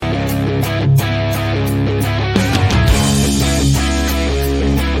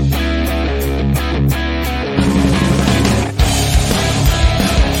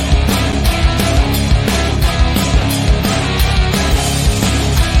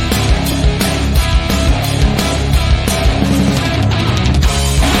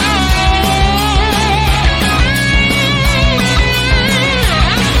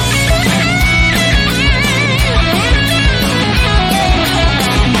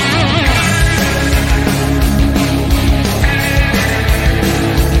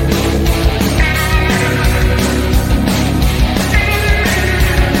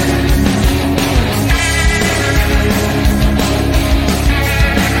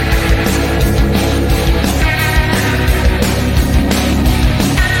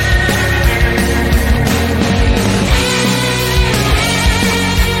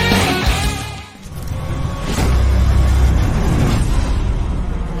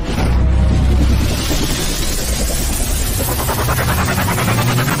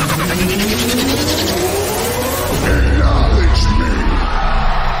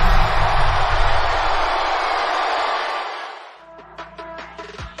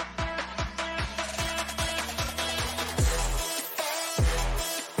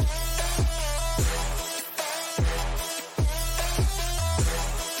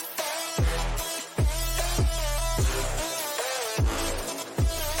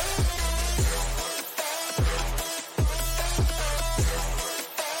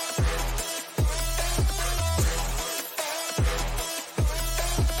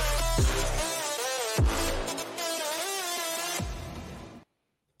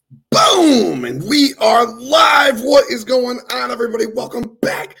Boom! And we are live. What is going on, everybody? Welcome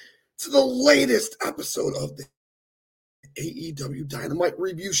back to the latest episode of the AEW Dynamite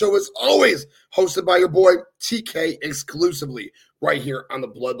review show, as always, hosted by your boy TK, exclusively right here on the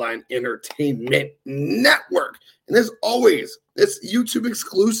Bloodline Entertainment Network. And as always, it's YouTube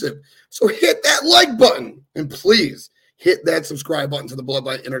exclusive. So hit that like button and please hit that subscribe button to the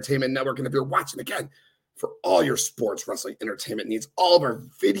Bloodline Entertainment Network. And if you're watching again, for all your sports wrestling entertainment needs, all of our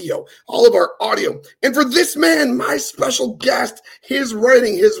video, all of our audio. And for this man, my special guest, his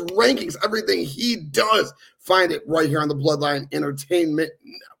writing, his rankings, everything he does, find it right here on the Bloodline Entertainment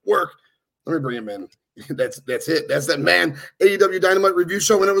Network. Let me bring him in. That's it. That's that man, AEW Dynamite review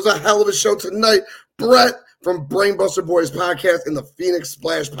show, and it was a hell of a show tonight. Brett from Brainbuster Boys podcast and the Phoenix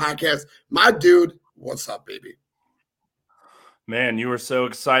Splash podcast. My dude, what's up, baby? Man, you were so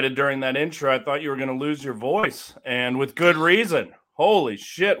excited during that intro. I thought you were going to lose your voice, and with good reason. Holy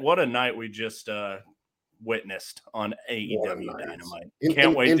shit, what a night we just witnessed on AEW Dynamite.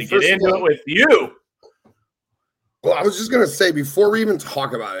 Can't wait to get into it with you. Well, I was just going to say, before we even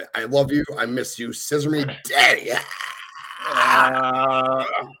talk about it, I love you. I miss you. Scissor me daddy.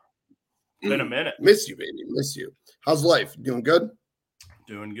 Been a minute. Miss you, baby. Miss you. How's life? Doing good?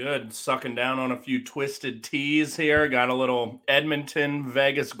 Doing good. Sucking down on a few twisted teas here. Got a little Edmonton,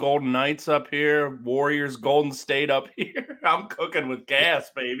 Vegas Golden Knights up here. Warriors, Golden State up here. I'm cooking with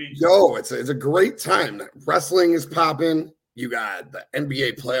gas, baby. Yo, it's a great time. Wrestling is popping. You got the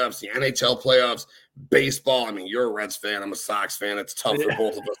NBA playoffs, the NHL playoffs, baseball. I mean, you're a Reds fan. I'm a Sox fan. It's tough for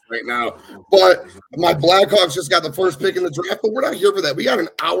both of us right now. But my Blackhawks just got the first pick in the draft, but we're not here for that. We got an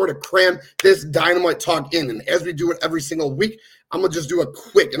hour to cram this Dynamite talk in. And as we do it every single week, I'm going to just do a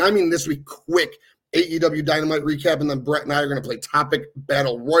quick, and I mean this week, quick AEW Dynamite recap, and then Brett and I are going to play Topic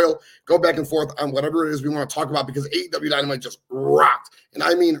Battle Royal, go back and forth on whatever it is we want to talk about, because AEW Dynamite just rocked, and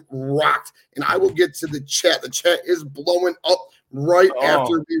I mean rocked. And I will get to the chat. The chat is blowing up right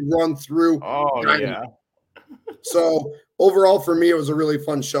after we run through Dynamite. Yeah. So overall, for me, it was a really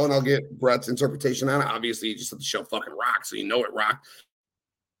fun show, and I'll get Brett's interpretation on it. Obviously, you just said the show fucking rocked, so you know it rocked.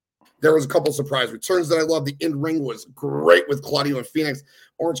 There was a couple surprise returns that I love. The in-ring was great with Claudio and Phoenix.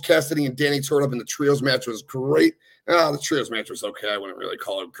 Orange Cassidy and Danny tore it up in the trios match was great. The trios match was okay. I wouldn't really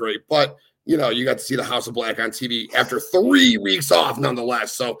call it great. But, you know, you got to see the House of Black on TV after 3 weeks off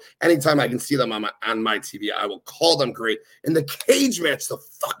nonetheless. So anytime I can see them on my TV, I will call them great. And the cage match, the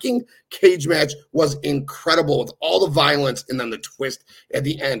fucking cage match was incredible with all the violence and then the twist at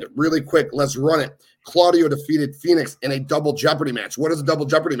the end. Really quick, let's run it. Claudio defeated Phoenix in a double Jeopardy match. What is a double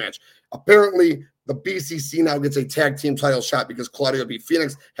Jeopardy match? Apparently, the BCC now gets a tag team title shot because Claudio beat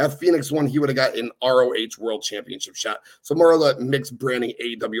Phoenix. Had Phoenix won, he would have got an ROH World Championship shot. So more of that mixed branding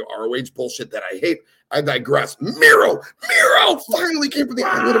AEW ROH bullshit that I hate. I digress. Miro finally came from the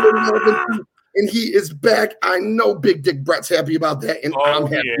island of American, and he is back. I know Big Dick Brett's happy about that, and I'm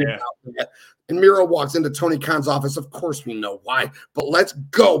happy about that. And Miro walks into Tony Khan's office. Of course we know why, but let's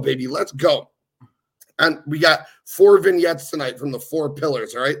go, baby. Let's go. And we got 4 vignettes tonight from the 4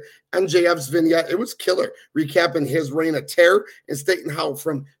 pillars, all right? MJF's vignette, it was killer, recapping his reign of terror and stating how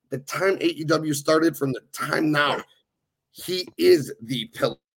from the time AEW started, from the time now, he is the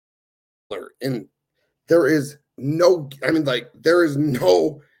pillar. And there is no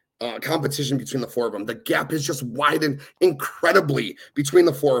competition between the 4 of them. The gap has just widened incredibly between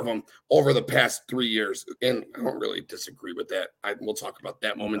the 4 of them over the past 3 years. And I don't really disagree with that. We'll talk about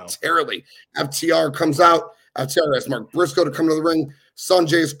that momentarily. No. FTR comes out. FTR asked Mark Briscoe to come to the ring.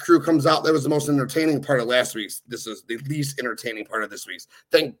 Sanjay's crew comes out. That was the most entertaining part of last week's. This is the least entertaining part of this week's.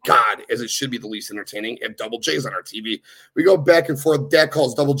 Thank God, as it should be the least entertaining. If Double J's on our TV, we go back and forth. Dad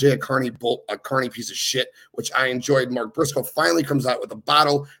calls Double J a carny piece of shit, which I enjoyed. Mark Briscoe finally comes out with a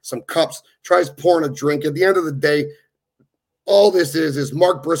bottle, some cups, tries pouring a drink. At the end of the day, all this is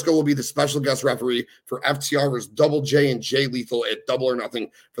Mark Briscoe will be the special guest referee for FTR versus Double J and Jay Lethal at Double or Nothing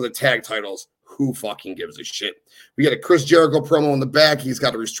for the tag titles. Who fucking gives a shit? We got a Chris Jericho promo in the back. He's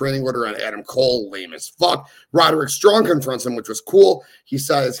got a restraining order on Adam Cole. Lame as fuck. Roderick Strong confronts him, which was cool. He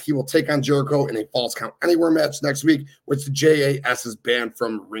says he will take on Jericho in a Falls Count Anywhere match next week, which the JAS is banned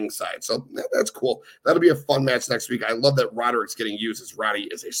from ringside. So that's cool. That'll be a fun match next week. I love that Roderick's getting used as Roddy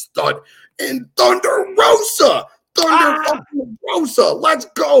is a stud. And Thunder Rosa. Fucking Rosa, let's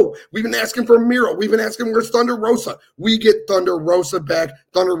go. We've been asking for Miro. We've been asking where's Thunder Rosa. We get Thunder Rosa back.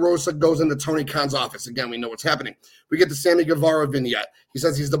 Thunder Rosa goes into Tony Khan's office. Again, we know what's happening. We get the Sammy Guevara vignette. He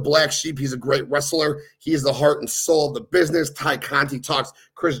says he's the black sheep. He's a great wrestler. He is the heart and soul of the business. Ty Conti talks.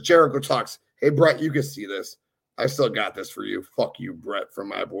 Chris Jericho talks. Hey, Brett, you can see this. I still got this for you. Fuck you, Brett, from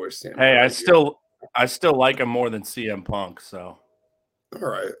my boy Sammy. Hey, I still like him more than CM Punk, so. All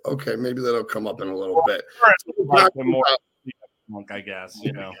right. Okay. Maybe that'll come up in a little bit. Punk, I guess,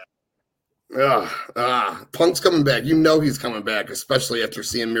 you know. Punk's coming back. You know he's coming back, especially after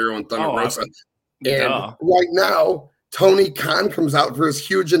seeing Miro and Thunder Rosa. And right now, Tony Khan comes out for his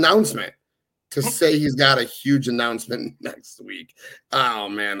huge announcement to say he's got a huge announcement next week. Oh,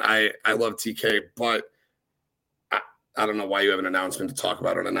 man. I love TK, but I don't know why you have an announcement to talk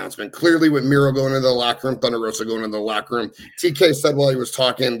about an announcement. Clearly, with Miro going into the locker room, Thunder Rosa going into the locker room, TK said while he was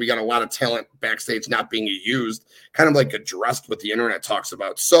talking, we got a lot of talent backstage not being used, kind of like addressed what the internet talks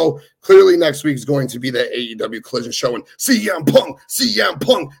about. So clearly next week is going to be the AEW Collision show, and CM Punk.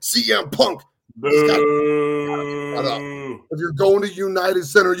 If you're going to United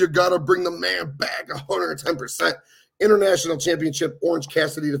Center, you got to bring the man back 110%. International Championship, Orange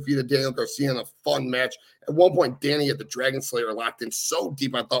Cassidy defeated Daniel Garcia in a fun match. At one point, Danny had the Dragon Slayer locked in so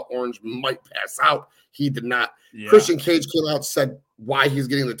deep, I thought Orange might pass out. He did not. Yeah. Christian Cage came out, said why he's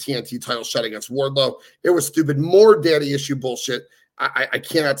getting the TNT title shot against Wardlow. It was stupid. More daddy issue bullshit. I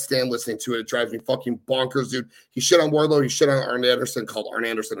cannot stand listening to it. It drives me fucking bonkers, dude. He shit on Wardlow. He shit on Arn Anderson, called Arn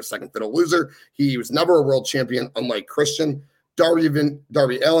Anderson a second fiddle loser. He was never a world champion, unlike Christian. Darby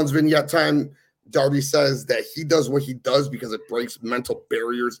Allin's vignette time. Darby says that he does what he does because it breaks mental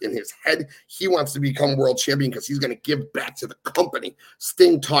barriers in his head. He wants to become world champion because he's going to give back to the company.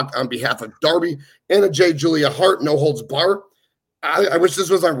 Sting talked on behalf of Darby. Anna J. Julia Hart, no holds bar. I wish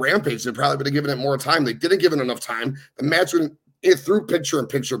this was on Rampage. They probably would have given it more time. They didn't give it enough time. The match went through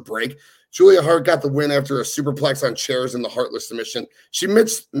picture-in-picture break. Julia Hart got the win after a superplex on chairs in the Heartless submission. She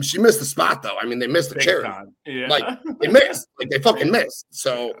missed the spot, though. I mean, they missed the chair. Yeah. Like, they missed. Like, they fucking missed.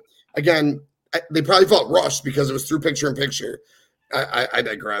 So, again, they probably felt rushed because it was through picture-in-picture. I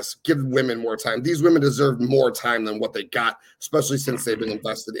digress. Give women more time. These women deserved more time than what they got, especially since they've been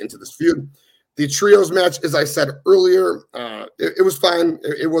invested into this feud. The trios match, as I said earlier, it was fine.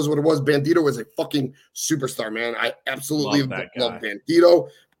 It was what it was. Bandito is a fucking superstar, man. I absolutely love Bandito.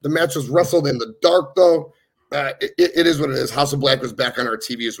 The match was wrestled in the dark, though. It is what it is. House of Black was back on our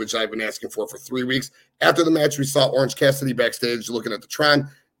TVs, which I've been asking for 3 weeks. After the match, we saw Orange Cassidy backstage looking at the Tron.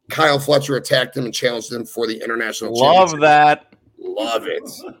 Kyle Fletcher attacked him and challenged him for the international championship. Love that. Love it.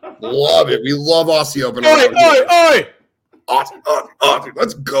 Love it. We love Aussie Open. Oi. Aussie.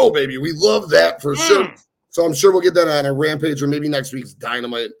 Let's go, baby. We love that for sure. So I'm sure we'll get that on a Rampage or maybe next week's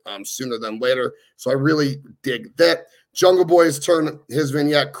Dynamite sooner than later. So I really dig that. Jungle Boy's turn his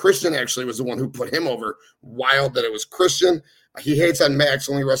vignette. Christian actually was the one who put him over. Wild that it was Christian. He hates on Max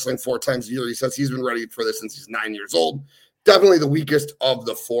only wrestling 4 times a year. He says he's been ready for this since he's 9 years old. Definitely the weakest of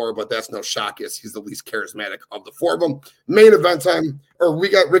the 4, but that's no shock as he's the least charismatic of the 4 of them. Main event time, we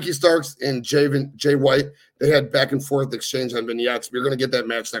got Ricky Starks and Jay White. They had back and forth exchange on vignettes. We're going to get that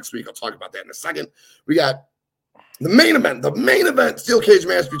match next week. I'll talk about that in a second. We got the main event, steel cage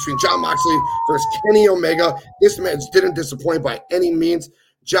match between Jon Moxley versus Kenny Omega. This match didn't disappoint by any means.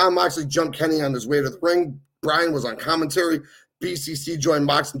 Jon Moxley jumped Kenny on his way to the ring. Brian was on commentary. BCC joined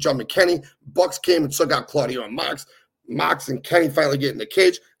Mox and jumping Kenny. Bucks came and took out Claudio and Mox. Mox and Kenny finally get in the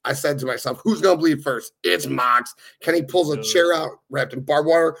cage. I said to myself, who's going to bleed first? It's Mox. Kenny pulls a chair out, wrapped in barbed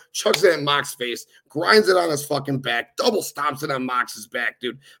wire, chucks it at Mox's face, grinds it on his fucking back, double stomps it on Mox's back,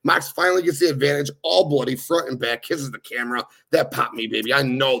 dude. Mox finally gets the advantage, all bloody, front and back, kisses the camera. That popped me, baby. I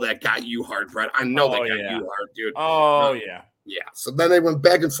know that got you hard, Brett. I know that got you hard, dude. Yeah. Yeah, so then they went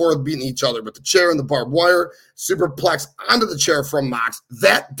back and forth beating each other with the chair and the barbed wire, superplex onto the chair from Mox.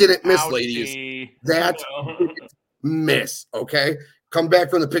 That didn't miss, ladies. That didn't miss, okay? Come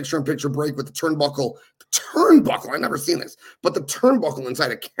back from the picture-in-picture break with the turnbuckle. The turnbuckle, I've never seen this, but the turnbuckle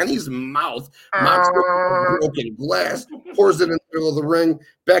inside of Kenny's mouth. Mox broken glass, pours it in the middle of the ring,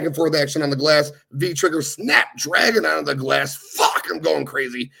 back and forth action on the glass. V-trigger snap, dragging out of the glass. Fuck, I'm going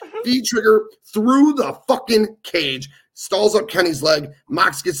crazy. V-trigger through the fucking cage. Stalls up Kenny's leg.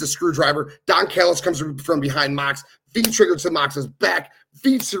 Mox gets the screwdriver. Don Callis comes from behind Mox. V-trigger to Mox's back.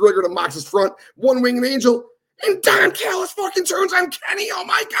 V-trigger to Mox's front. One-winged angel. And Don Callis fucking turns on Kenny. Oh,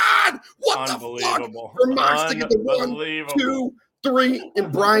 my God. What the fuck? For Mox to get the 1, 2, 3.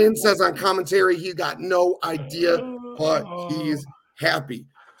 And Brian says on commentary he got no idea, but he's happy.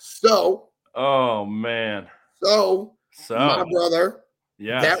 So. Oh, man. So. My brother.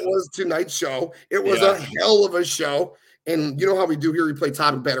 Yes. That was tonight's show. It was a hell of a show. And you know how we do here? We play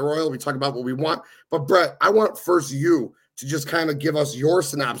Topic Battle Royal. We talk about what we want. But, Brett, I want first you to just kind of give us your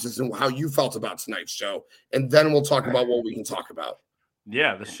synopsis and how you felt about tonight's show. And then we'll talk about what we can talk about.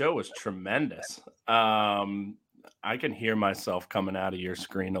 Yeah, the show was tremendous. I can hear myself coming out of your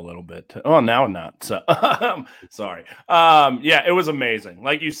screen a little bit. Oh, now not. So, sorry. Yeah, it was amazing.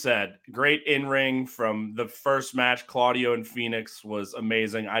 Like you said, great in-ring from the first match. Claudio and Phoenix was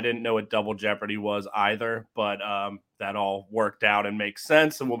amazing. I didn't know what Double Jeopardy was either, but that all worked out and makes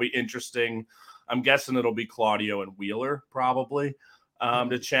sense and will be interesting. I'm guessing it'll be Claudio and Wheeler probably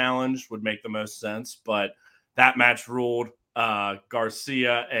to challenge. Would make the most sense, but that match ruled.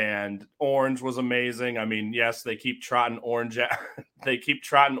 Garcia and Orange was amazing. I mean, yes, they keep trotting Orange out. They keep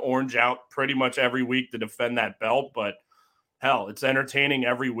trotting Orange out pretty much every week to defend that belt, but hell, it's entertaining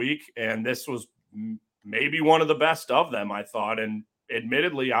every week, and this was maybe one of the best of them, I thought. And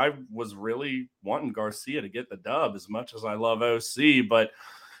admittedly, I was really wanting Garcia to get the dub as much as I love OC, but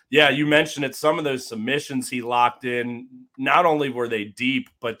yeah, you mentioned it. Some of those submissions he locked in, not only were they deep,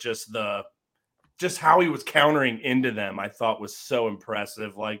 but just how he was countering into them, I thought was so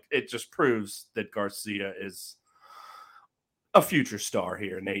impressive. Like, it just proves that Garcia is a future star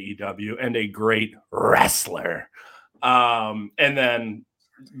here in AEW and a great wrestler. And then,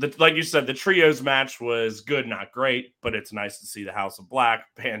 like you said, the trios match was good, not great, but it's nice to see the House of Black.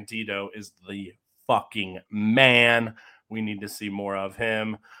 Bandito is the fucking man. We need to see more of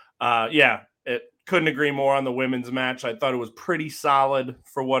him. Couldn't agree more on the women's match. I thought it was pretty solid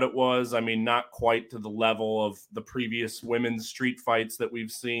for what it was. I mean, not quite to the level of the previous women's street fights that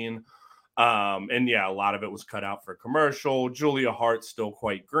we've seen. And yeah, a lot of it was cut out for commercial. Julia Hart's still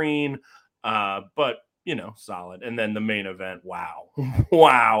quite green, but solid. And then the main event, wow.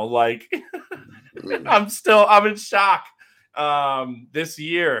 Wow. Like, I'm in shock. This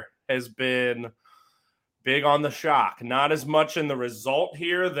year has been big on the shock, not as much in the result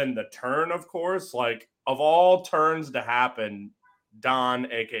here than the turn, of course. Like, of all turns to happen,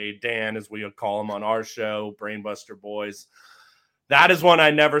 Don, aka Dan, as we would call him on our show, Brainbuster Boys, that is one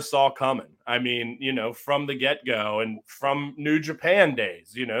I never saw coming. I mean, from the get-go and from New Japan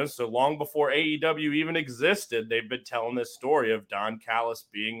days, so long before AEW even existed, they've been telling this story of Don Callis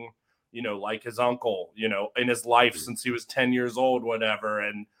being, like his uncle, in his life since he was 10 years old, whatever.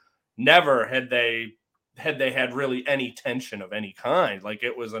 And never had they had really any tension of any kind. Like,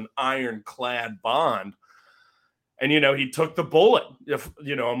 it was an ironclad bond. And, he took the bullet,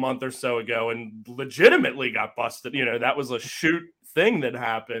 a month or so ago and legitimately got busted. That was a shoot thing that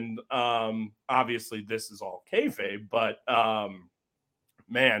happened. Obviously, this is all kayfabe, but,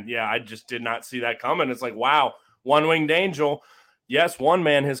 man, yeah, I just did not see that coming. It's like, wow, one-winged angel. Yes, one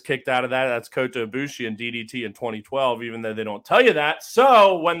man has kicked out of that. That's Kota Ibushi and DDT in 2012, even though they don't tell you that.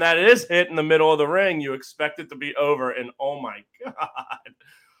 So when that is hit in the middle of the ring, you expect it to be over. And oh my God,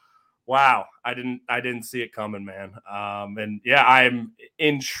 wow, I didn't see it coming, man. And yeah, I'm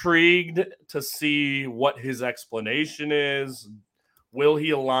intrigued to see what his explanation is. Will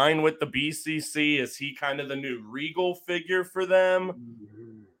he align with the BCC? Is he kind of the new Regal figure for them? Mm-hmm.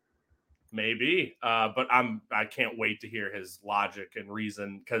 Maybe, but I can't wait to hear his logic and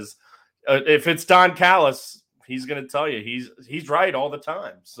reason, because if it's Don Callis, he's going to tell you he's right all the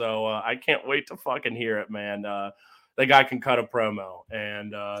time. So I can't wait to fucking hear it, man. The guy can cut a promo,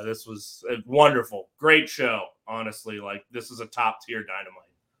 and this was a wonderful, great show. Honestly, like, this is a top tier Dynamite.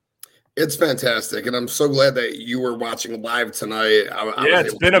 It's fantastic, and I'm so glad that you were watching live tonight.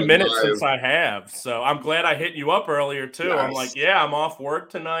 It's been a minute since I have, so I'm glad I hit you up earlier too. Yes. I'm like, yeah, I'm off work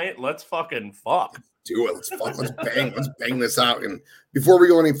tonight. Let's fucking fuck. Do it. Let's bang this out. And before we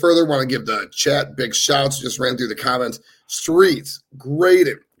go any further, I want to give the chat big shouts. Just ran through the comments. Streets, great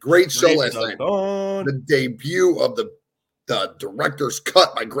show last night. The debut of the director's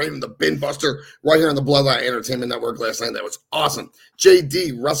cut by Graydon the Bin Buster right here on the Bloodline Entertainment Network last night. That was awesome.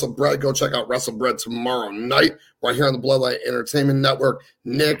 JD, Wrestle Bread, go check out Wrestle Bread tomorrow night right here on the Bloodline Entertainment Network.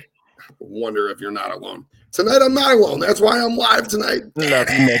 Nick, I wonder if you're not alone. Tonight I'm not alone. That's why I'm live tonight.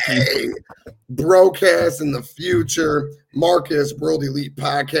 Hey, Broadcast in the future. Marcus, World Elite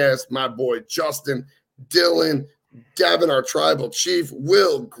Podcast, my boy Justin, Dylan, Devin, our tribal chief,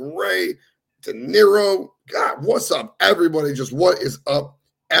 Will, Gray, De Niro. God, what's up, everybody? Just what is up,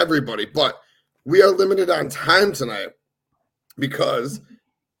 everybody? But we are limited on time tonight because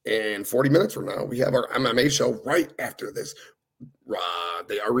in 40 minutes from now, we have our MMA show right after this.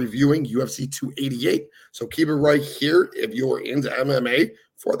 They are reviewing UFC 288. So keep it right here if you're into MMA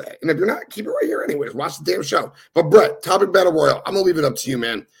for that. And if you're not, keep it right here anyways. Watch the damn show. But Brett, Topic Battle Royal, I'm going to leave it up to you,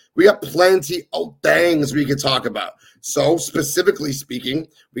 man. We got plenty of things we can talk about. So specifically speaking,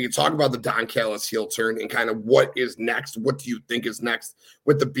 we can talk about the Don Callis heel turn and kind of what is next. What do you think is next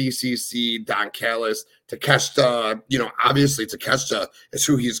with the BCC, Don Callis, Takeshita? Obviously Takeshita is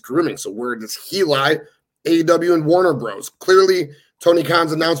who he's grooming. So where does he lie? AEW and Warner Bros. Clearly Tony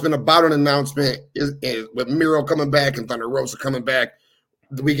Khan's announcement about an announcement is with Miro coming back and Thunder Rosa coming back.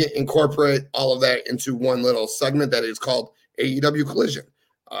 We can incorporate all of that into one little segment that is called AEW Collision.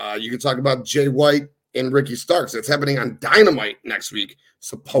 You can talk about Jay White and Ricky Starks. It's happening on Dynamite next week,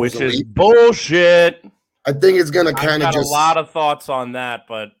 supposedly. Which is bullshit. I think it's going to kind of just... a lot of thoughts on that,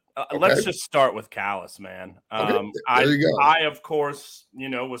 but let's just start with Callis, man. Okay, there you go. I, of course,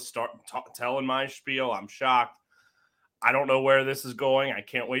 was telling my spiel. I'm shocked. I don't know where this is going. I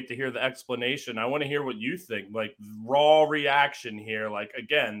can't wait to hear the explanation. I want to hear what you think. Like, raw reaction here. Like,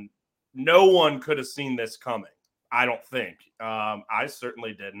 again, no one could have seen this coming. I don't think. I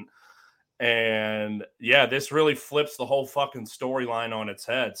certainly didn't. And, yeah, this really flips the whole fucking storyline on its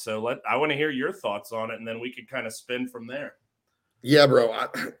head. So I want to hear your thoughts on it, and then we could kind of spin from there. Yeah, bro.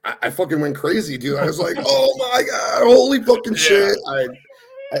 I fucking went crazy, dude. I was like, oh, my God, holy fucking shit.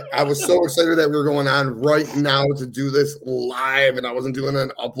 I was so excited that we were going on right now to do this live, and I wasn't doing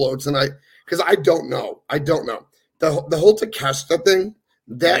an upload tonight because I don't know. The whole Takeshita thing,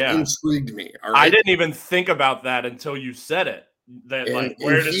 that intrigued me. All right? I didn't even think about that until you said it.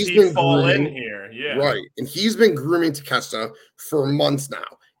 Where does he fall in here? Yeah. Right. And he's been grooming Takeshita for months now.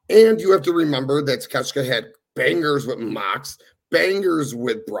 And you have to remember that Takeshita had bangers with Mox, bangers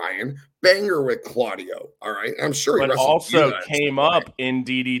with Brian, banger with Claudio. All right. I'm sure he also came up in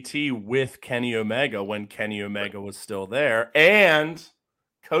DDT with Kenny Omega when Kenny Omega was still there, and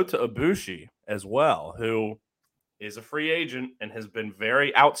Kota Ibushi as well, who is a free agent and has been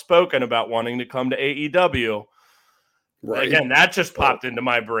very outspoken about wanting to come to AEW. Right. Again, that just popped into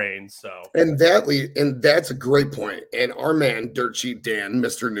my brain. So and that's a great point. And our man, Dirt Sheet Dan,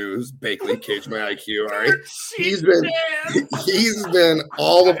 Mr. News, Bakley, Cage My IQ. All right. He's been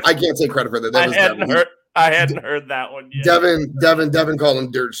all of I can't take credit for that. I hadn't heard that one yet. Devin called him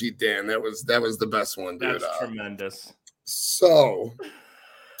Dirt Sheet Dan. That was the best one, dude. That's tremendous. So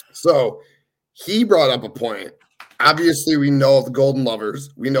he brought up a point. Obviously, we know of the Golden Lovers.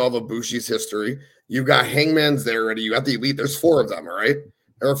 We know of Ibushi's history. You got Hangman's there already. You got the Elite. There's 4 of them, all right?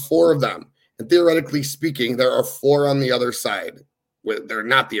 There are 4 of them. And theoretically speaking, there are 4 on the other side. They're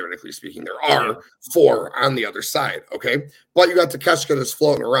not theoretically speaking. There are 4 on the other side, okay? But you got Takeshita that's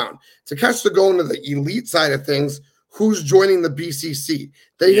floating around. Takeshita going to the Elite side of things. Who's joining the BCC?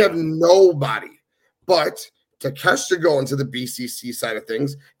 They have nobody. But Takeshita going to the BCC side of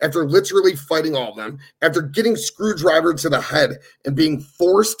things after literally fighting all of them, after getting screwdrivered to the head and being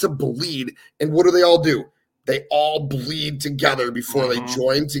forced to bleed. And what do? They all bleed together before they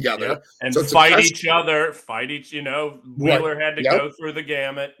join together. Yep. And so fight each other, Wheeler had to go through the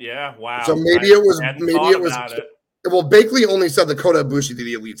gamut. Yeah, wow. So maybe it was. Well, Bakley only said the Kota Ibushi to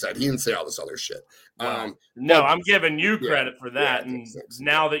the Elite side. He didn't say all this other shit. No, I'm giving you credit for that. And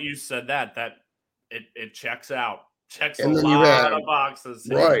now that you said that it checks out. Checks a lot of boxes.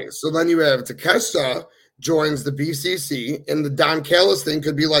 Right. So then you have Takeshita joins the BCC, and the Don Callis thing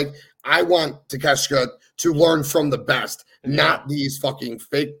could be like, I want Takeshita to learn from the best, not these fucking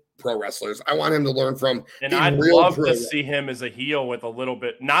fake pro wrestlers. I want him to learn from and I'd love to see him as a heel with a little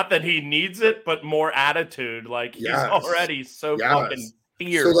bit, not that he needs it, but more attitude. Like he's already so fucking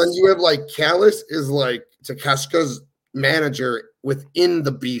fierce. So then you have like Callis is like Takeshita's manager within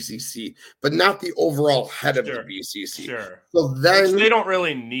the BCC, but not the overall head of the BCC. Sure. So then they don't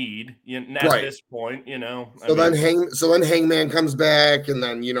really need at this point, So then Hangman comes back, and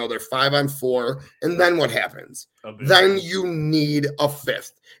then they're 5-on-4, and then what happens? Then you need a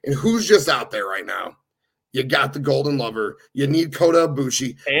 5th, and who's just out there right now? You got the Golden Lover. You need Kota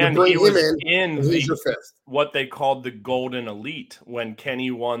Ibushi. And he was in he's your 5th. What they called the Golden Elite when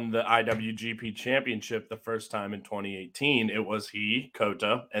Kenny won the IWGP Championship the first time in 2018. It was he,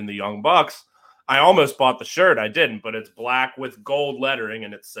 Kota, and the Young Bucks. I almost bought the shirt. I didn't, but it's black with gold lettering,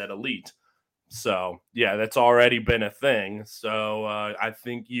 and it said Elite. So, yeah, that's already been a thing. So, I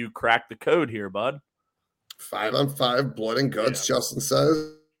think you cracked the code here, bud. 5-on-5, blood and guts, Justin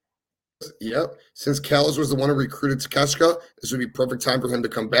says. Yep. Since Callis was the one who recruited Takeshita, this would be perfect time for him to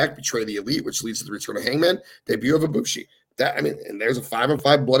come back, betray the Elite, which leads to the return of Hangman, debut of Ibushi. And there's a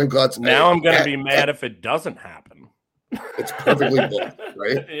 5-on-5 blood and guts. Now I'm going to be mad if it doesn't happen. It's perfectly booked,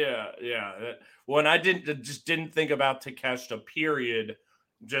 right? Yeah. When I didn't think about Takeshita, period,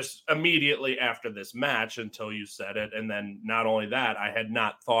 just immediately after this match until you said it. And then not only that, I had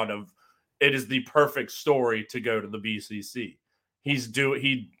not thought of it is the perfect story to go to the BCC.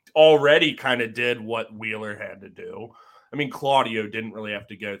 He already kind of did what Wheeler had to do. I mean, Claudio didn't really have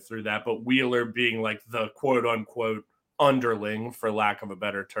to go through that, but Wheeler being like the quote unquote underling, for lack of a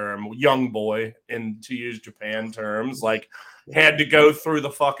better term, young boy, and to use Japan terms, had to go through the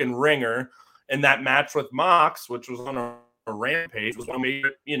fucking ringer. And that match with Mox, which was on a for Rampage was one of my,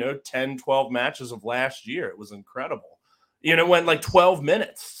 10, 12 matches of last year. It was incredible. It went like 12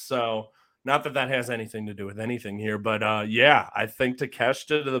 minutes. So not that has anything to do with anything here, but I think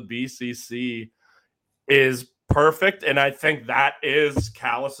Takeshita to the BCC is perfect. And I think that is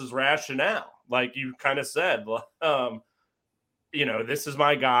Callis's rationale. Like you kind of said, this is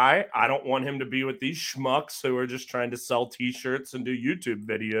my guy. I don't want him to be with these schmucks who are just trying to sell t-shirts and do YouTube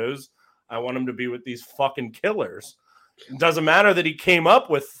videos. I want him to be with these fucking killers. It doesn't matter that he came up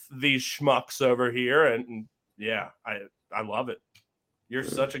with these schmucks over here. And I love it. You're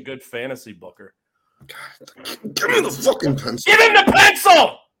such a good fantasy booker. God, give me the fucking pencil. Give him the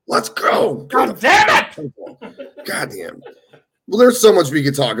pencil. Let's go. God damn it. God damn. Well, there's so much we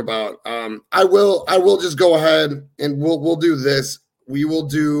could talk about. I will just go ahead and we'll do this. We will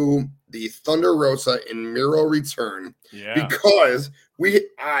do the Thunder Rosa and Miro return. Yeah. Because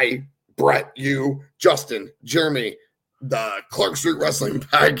Brett, you, Justin, Jeremy, the Clark Street Wrestling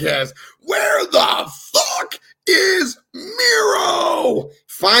Podcast. Where the fuck is Miro?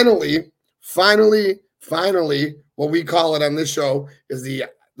 Finally, what we call it on this show is the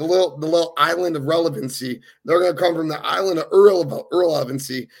little island of relevancy. They're going to come from the island of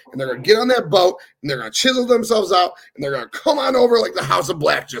irrelevancy, and they're going to get on that boat, and they're going to chisel themselves out, and they're going to come on over like the House of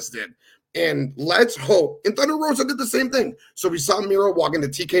Black just did. And let's hope. And Thunder Rosa did the same thing. So we saw Miro walk into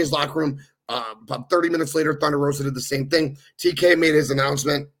TK's locker room. About 30 minutes later, Thunder Rosa did the same thing. TK made his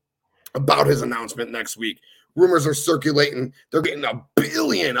announcement about his announcement next week. Rumors are circulating. They're getting $1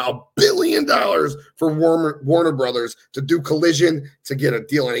 billion for Warner Brothers to do Collision, to get a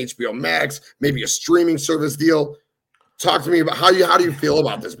deal on HBO Max, maybe a streaming service deal. Talk to me about how do you feel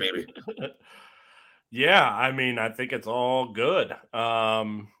about this, baby? Yeah, I mean, I think it's all good.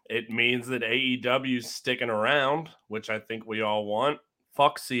 It means that AEW's sticking around, which I think we all want.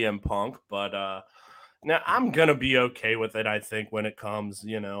 Fuck CM Punk, but now I'm gonna be okay with it. I think when it comes,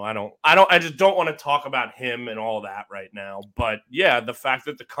 I just don't want to talk about him and all that right now. But yeah, the fact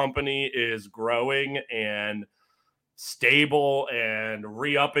that the company is growing and stable and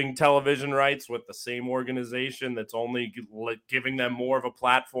re-upping television rights with the same organization that's only giving them more of a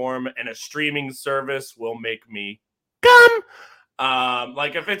platform and a streaming service will make me come.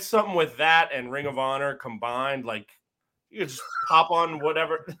 Like if it's something with that and Ring of Honor combined, like. You just pop on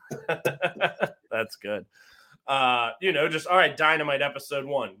whatever. That's good. Just, all right, Dynamite episode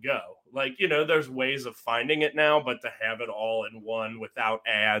 1, go. Like, there's ways of finding it now, but to have it all in one without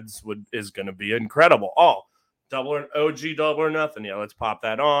ads is going to be incredible. Oh, OG Double or Nothing. Yeah, let's pop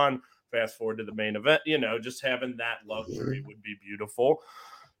that on. Fast forward to the main event. Just having that luxury would be beautiful.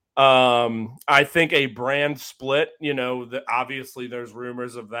 I think a brand split, obviously there's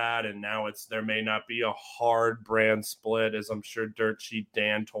rumors of that, and now there may not be a hard brand split, as I'm sure Dirt Sheet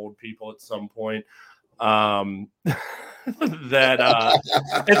Dan told people at some point. That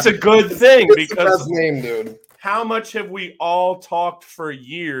it's a good thing because that's name, dude. How much have we all talked for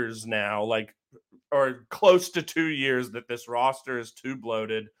years now, or close to 2 years, that this roster is too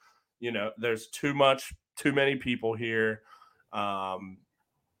bloated? There's too many people here.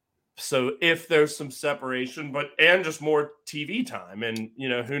 So if there's some separation, and just more TV time, and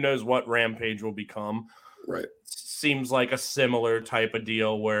who knows what Rampage will become. Right. Seems like a similar type of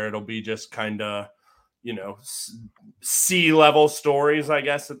deal where it'll be just kind of, C-level stories, I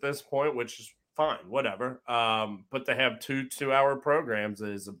guess, at this point, which is fine, whatever. But to have 2-hour programs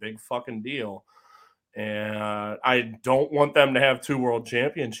is a big fucking deal. And I don't want them to have 2 world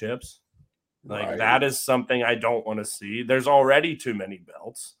championships. That is something I don't want to see. There's already too many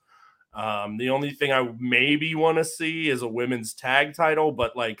belts. The only thing I maybe want to see is a women's tag title,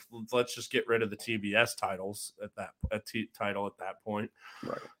 but let's just get rid of the TBS titles title at that point.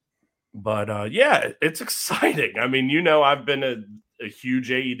 Right. But it's exciting. I mean, I've been a huge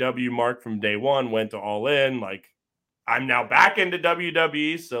AEW mark from day one, went to All In. I'm now back into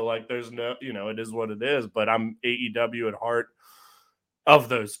WWE. So there's no, it is what it is, but I'm AEW at heart. Of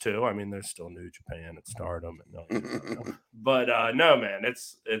those two, I mean, there's still New Japan and Stardom, but no, man,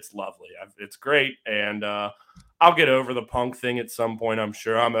 it's lovely. It's great, and I'll get over the Punk thing at some point. I'm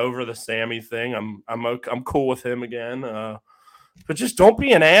sure I'm over the Sammy thing. I'm cool with him again. But just don't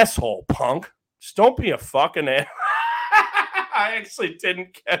be an asshole, Punk. Just don't be a fucking ass. I actually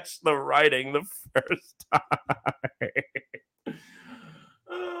didn't catch the writing the first time.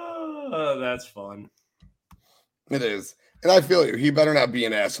 Oh, that's fun. It is. And I feel you. He better not be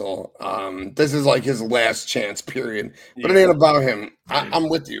an asshole. This is his last chance, period. But it ain't about him. I'm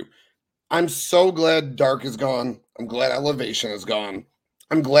with you. I'm so glad Dark is gone. I'm glad Elevation is gone.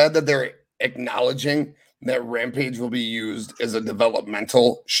 I'm glad that they're acknowledging that Rampage will be used as a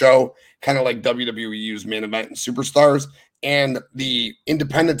developmental show, kind of like WWE used Main Event and Superstars. and the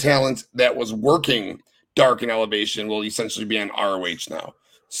independent talent that was working Dark and Elevation will essentially be on ROH now.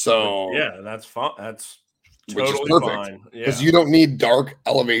 So yeah, that's fine. That's which is totally perfect fine. because Yeah. you don't need Dark,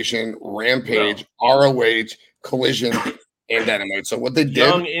 Elevation, Rampage, ROH, Collision, and Dynamite. So what they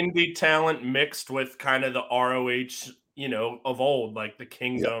Young did, indie talent mixed with kind of the ROH, of old, like the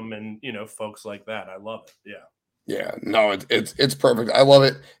Kingdom and folks like that. I love it. Yeah. Yeah, no, it's perfect. I love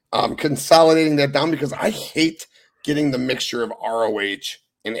it. Consolidating that down because I hate getting the mixture of ROH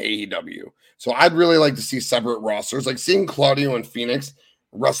and AEW. So I'd really like to see separate rosters, like seeing Claudio and Phoenix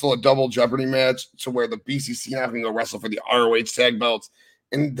wrestle a double Jeopardy match to where the BCC now can go wrestle for the ROH tag belts,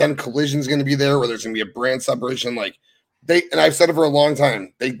 and then Collision's going to be there where there's going to be a brand separation. Like and I've said it for a long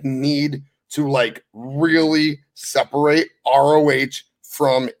time, they need to like really separate ROH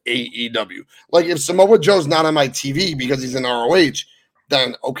from AEW. Like if Samoa Joe's not on my TV because he's in ROH,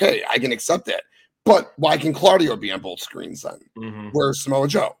 then okay, I can accept that. But why can Claudio be on both screens then? Mm-hmm. Where's Samoa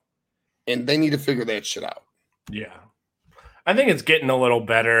Joe? And they need to figure that shit out. Yeah. I think it's getting a little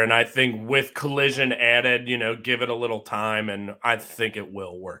better, and I think with Collision added, give it a little time, and I think it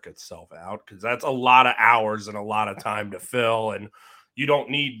will work itself out because that's a lot of hours and a lot of time to fill, and you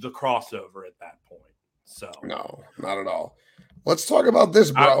don't need the crossover at that point. So no, not at all. Let's talk about this,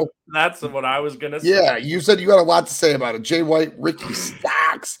 bro. That's what I was going to say. Yeah, you said you got a lot to say about it. Jay White, Ricky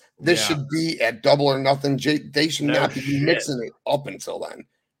Starks. This should be at Double or Nothing. They should not be mixing it up until then.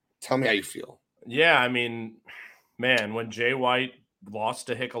 Tell me how you feel. Yeah, I mean, man, when Jay White lost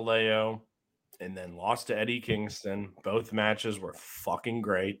to Hikuleo and then lost to Eddie Kingston, both matches were fucking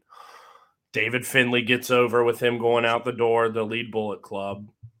great. David Finlay gets over with him going out the door, the lead Bullet Club,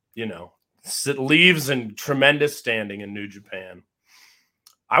 leaves in tremendous standing in New Japan.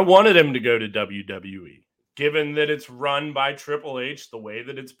 I wanted him to go to WWE, given that it's run by Triple H the way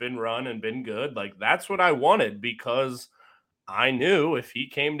that it's been run and been good. Like, that's what I wanted because I knew if he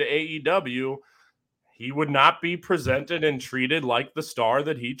came to AEW, he would not be presented and treated like the star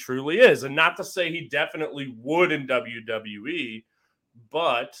that he truly is. And not to say he definitely would in WWE,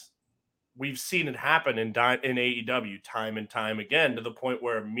 but we've seen it happen in AEW time and time again to the point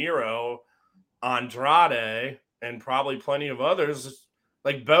where Miro, Andrade, and probably plenty of others,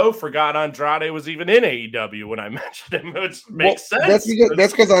 like Bo forgot Andrade was even in AEW when I mentioned him, which makes sense.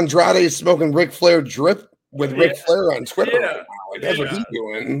 That's because Andrade is smoking Ric Flair drip with Ric Flair on Twitter right now. Like, that's what he's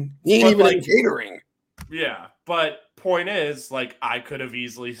doing. He ain't even in catering. Yeah, but point is, like, I could have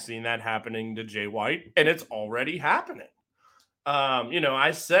easily seen that happening to Jay White, and it's already happening.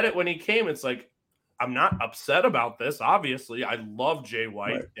 I said it when he came. It's like, I'm not upset about this. Obviously, I love Jay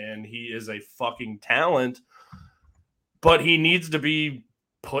White, and he is a fucking talent, but he needs to be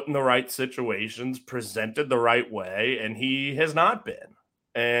put in the right situations, presented the right way, and he has not been.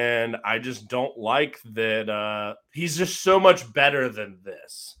 And I just don't like that he's just so much better than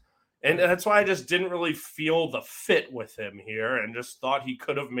this. And that's why I just didn't really feel the fit with him here and just thought he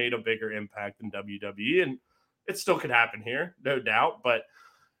could have made a bigger impact in WWE. And it still could happen here, no doubt. But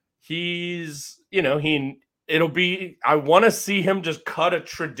he's, I want to see him just cut a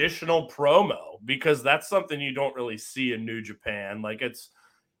traditional promo because that's something you don't really see in New Japan. Like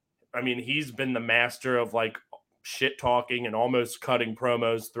he's been the master of like shit talking and almost cutting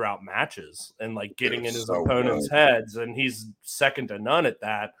promos throughout matches and like getting in his opponent's heads. And he's second to none at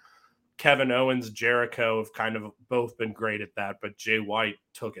that. Kevin Owens, Jericho have kind of both been great at that, but Jay White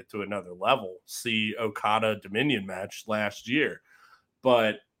took it to another level. See Okada Dominion match last year.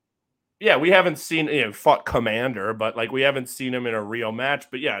 But yeah, we haven't seen, fought Commander, but like we haven't seen him in a real match.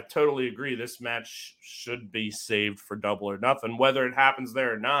 But yeah, totally agree. This match should be saved for Double or Nothing. Whether it happens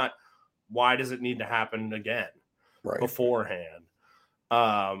there or not, why does it need to happen again beforehand?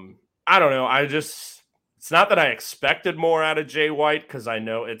 I don't know. It's not that I expected more out of Jay White because I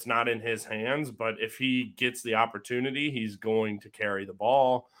know it's not in his hands, but if he gets the opportunity, he's going to carry the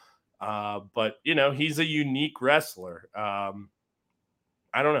ball. But, he's a unique wrestler. I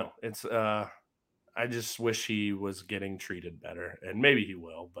don't know. It's I just wish he was getting treated better, and maybe he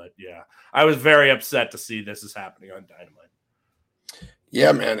will. But, yeah, I was very upset to see this is happening on Dynamite.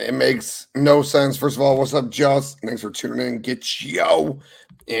 Yeah, man, it makes no sense. First of all, what's up, Just? Thanks for tuning in. Get yo.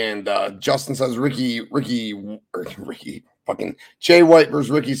 And Justin says Ricky, fucking Jay White versus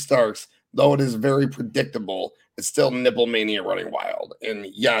Ricky Starks. Though it is very predictable, it's still Nipple Mania running wild. And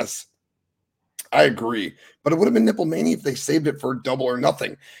yes, I agree. But it would have been Nipple Mania if they saved it for Double or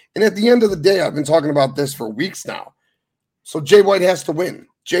Nothing. And at the end of the day, I've been talking about this for weeks now. So Jay White has to win.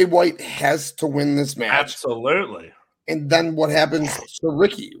 Jay White has to win this match. Absolutely. And then what happens to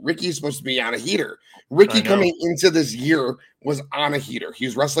Ricky? Ricky's supposed to be on a heater. Ricky coming into this year was on a heater. He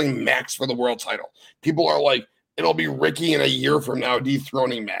was wrestling Max for the world title. People are like, it'll be Ricky in a year from now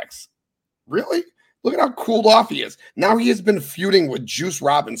dethroning Max. Really? Look at how cooled off he is. Now he has been feuding with Juice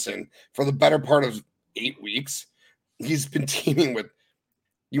Robinson for the better part of 8 weeks. He's been teaming with,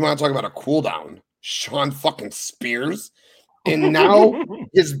 you want to talk about a cool down, Sean fucking Spears. And now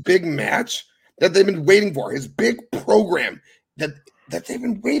his big match that they've been waiting for, his big program that they've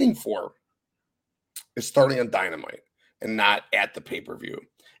been waiting for is starting on Dynamite and not at the pay-per-view.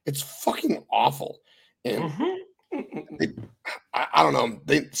 It's fucking awful. And I don't know.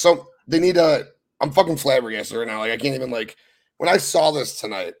 They need a, I'm fucking flabbergasted right now. Like, I can't even, like, when I saw this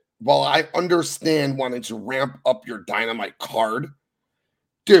tonight, while I understand wanting to ramp up your Dynamite card,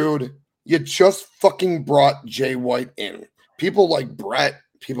 dude, you just fucking brought Jay White in. People like Brett,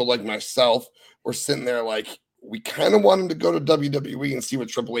 people like myself, were sitting there like, we kind of want him to go to WWE and see what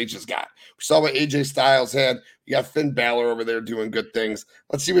Triple H has got. We saw what AJ Styles had. You got Finn Balor over there doing good things.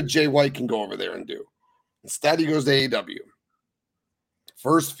 Let's see what Jay White can go over there and do. Instead, he goes to AEW.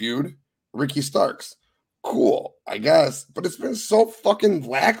 First feud, Ricky Starks. Cool, I guess. But it's been so fucking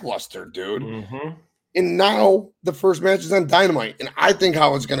lackluster, dude. And now the first match is on Dynamite. And I think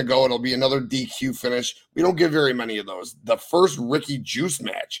how it's going to go, it'll be another DQ finish. We don't get very many of those. The first Ricky Juice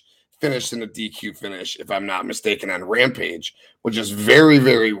match finished in a DQ finish, if I'm not mistaken, on Rampage, which is very,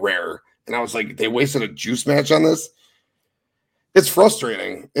 very rare. And I was like, they wasted a Juice match on this? It's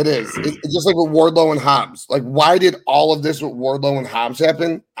frustrating. It is. It's just like with Wardlow and Hobbs. Like, why did all of this with Wardlow and Hobbs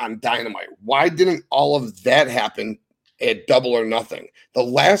happen on Dynamite? Why didn't all of that happen at Double or Nothing? The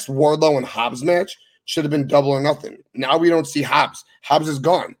last Wardlow and Hobbs match should have been Double or Nothing. Now we don't see Hobbs. Hobbs is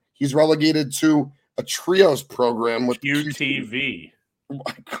gone. He's relegated to a trios program with QTV.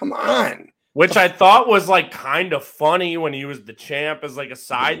 Come on. Which I thought was like kind of funny when he was the champ as like a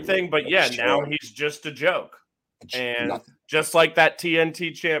side thing, but yeah, now he's just a joke. And just like that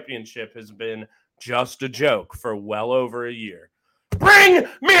TNT championship has been just a joke for well over a year. Bring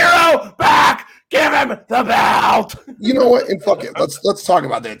Miro back! Give him the belt! You know what? And fuck it. Let's talk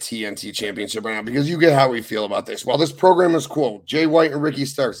about that TNT championship right now, because you get how we feel about this. While this program is cool, Jay White and Ricky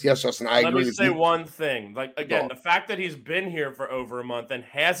Starks. Yes, Justin, I agree. Let me say one thing. Like, again, the fact that he's been here for over a month and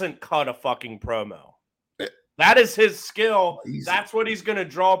hasn't cut a fucking promo. That is his skill. Easy. That's what he's going to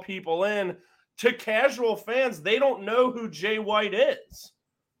draw people in. To casual fans, they don't know who Jay White is.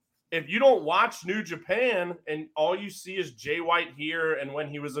 If you don't watch New Japan and all you see is Jay White here and when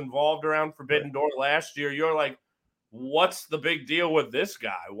he was involved around Forbidden Door last year, you're like, what's the big deal with this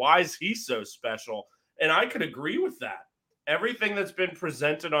guy? Why is he so special? And I could agree with that. Everything that's been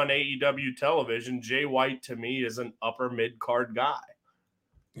presented on AEW television, Jay White to me is an upper mid-card guy.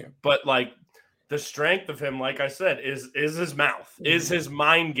 Yeah. But like the strength of him, like I said, is his mouth, is his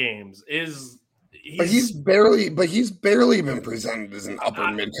mind games, he's barely been presented as an upper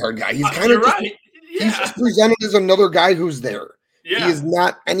mid card guy. He's kind of right. Yeah. He's just presented as another guy who's there. Yeah. He is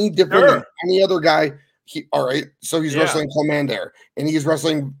not any different than any other guy. All right, so he's wrestling Commander, and he's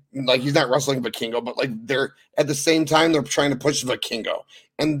wrestling like he's not wrestling Vikingo, but like they're at the same time they're trying to push Vikingo,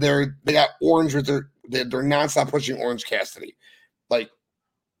 and they got Orange with they're nonstop pushing Orange Cassidy. Like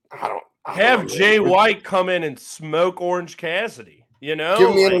I don't have Jay White come in and smoke Orange Cassidy. You know,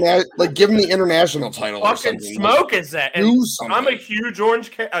 give him the international title. Fucking smoke is that? And something. I'm a huge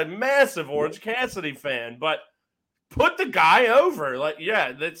a massive Orange Cassidy fan, but put the guy over. Like,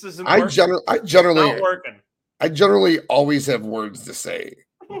 yeah, this isn't. I generally not working. I generally always have words to say.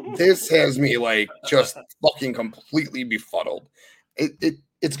 This has me like just fucking completely befuddled.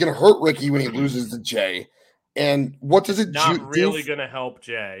 It's gonna hurt Ricky when he loses to Jay. And what does it not really gonna help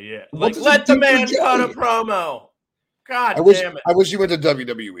Jay? Yeah, like let the man cut a promo. God damn it! I wish you went to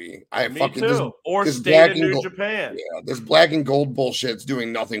WWE. Me too. Or stayed in New Japan. Yeah, this black and gold bullshit's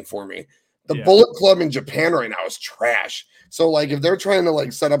doing nothing for me. The Bullet Club in Japan right now is trash. So, like, if they're trying to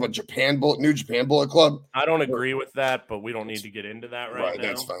like set up a New Japan Bullet Club, I don't agree with that, but we don't need to get into that right now.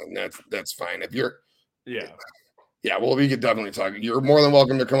 That's fine. That's fine. If you're, yeah. Well, we could definitely talk. You're more than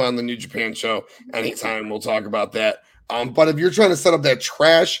welcome to come on the New Japan show anytime. We'll talk about that. But if you're trying to set up that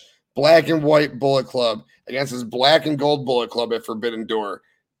trash black and white Bullet Club against this black and gold Bullet Club at Forbidden Door,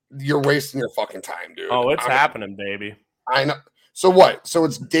 you're wasting your fucking time, dude. Oh, it's happening, baby. I know. So what? So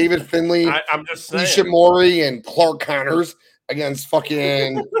it's David Finlay, I'm just saying, Ishimori, and Clark Connors against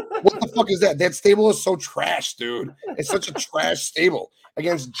fucking what the fuck is that? That stable is so trash, dude. It's such a trash stable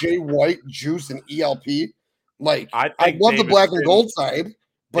against Jay White, Juice, and ELP. Like I love the black and gold side,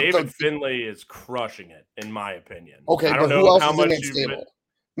 but David Finlay is crushing it, in my opinion. Okay, but who else is in that stable?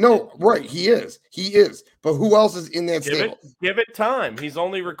 No, right, he is. But who else is in that stable? Give it time. He's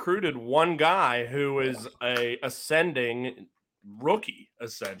only recruited one guy who is a ascending rookie,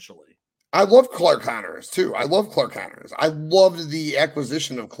 essentially. I love Clark Connors too. I love Clark Connors. I loved the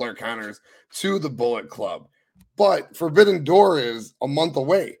acquisition of Clark Connors to the Bullet Club. But Forbidden Door is a month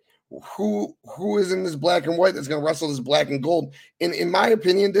away. Who is in this black and white that's going to wrestle this black and gold? And in my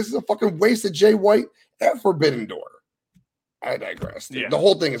opinion, this is a fucking waste of Jay White at Forbidden Door. I digress. Yeah. The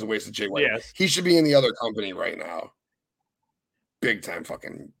whole thing is a waste of Jay White. Yes. He should be in the other company right now. Big time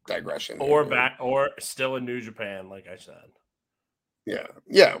fucking digression. Or still in New Japan, like I said.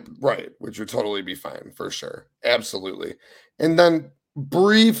 Yeah, right. Which would totally be fine for sure. Absolutely. And then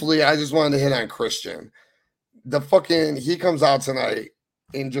briefly, I just wanted to hit on Christian. He comes out tonight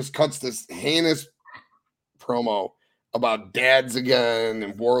and just cuts this heinous promo about dads again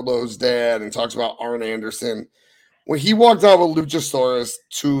and Wardlow's dad and talks about Arn Anderson. When he walked out with Luchasaurus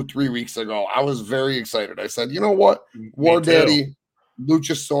 2-3 weeks ago, I was very excited. I said, you know what? War Daddy,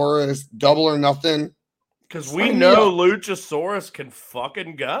 Luchasaurus, Double or Nothing. Because we know Luchasaurus can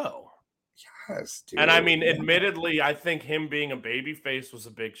fucking go. Yes, dude. And I mean, admittedly, I think him being a babyface was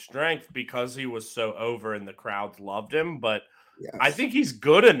a big strength because he was so over and the crowds loved him. But I think he's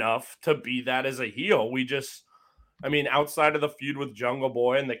good enough to be that as a heel. Outside of the feud with Jungle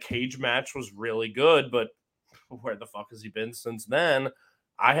Boy and the cage match was really good, but where the fuck has he been since then?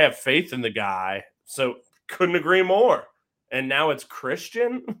 I have faith in the guy, so couldn't agree more. And now it's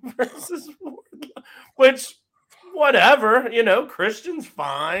Christian versus Wardlow, which, whatever, Christian's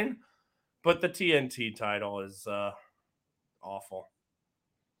fine. But the TNT title is awful.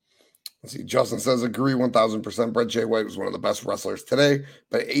 Let's see. Justin says, agree 1,000%. Brett J. White was one of the best wrestlers today,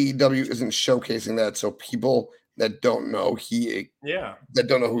 but AEW isn't showcasing that, so people that don't know that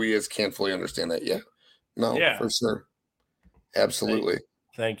don't know who he is can't fully understand that. For sure. Absolutely.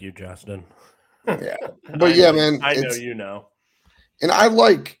 Thank you, Justin. Yeah. But man. I know you know. And I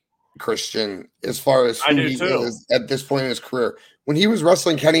like Christian as far as who he is at this point in his career. When he was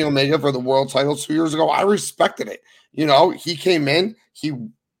wrestling Kenny Omega for the world title 2 years ago, I respected it. He came in, he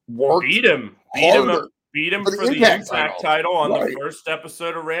worked. Beat him for the Impact title on the first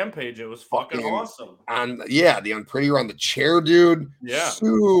episode of Rampage. It was fucking awesome. The Unpretty on the chair, dude. Yeah.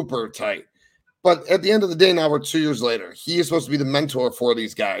 Super tight. But at the end of the day, now we're 2 years later. He is supposed to be the mentor for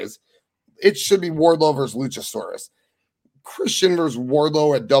these guys. It should be Wardlow versus Luchasaurus. Christian versus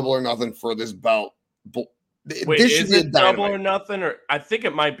Wardlow at Double or Nothing for this belt. Wait, is it Double or Nothing? Or I think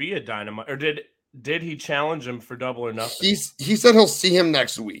it might be a Dynamite. Or did he challenge him for Double or Nothing? He said he'll see him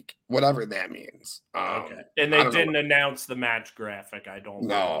next week, whatever that means. Okay. And they didn't announce the match graphic. I don't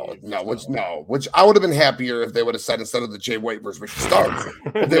know. Which I would have been happier if they would have said instead of the Jay White versus Ricky Starks.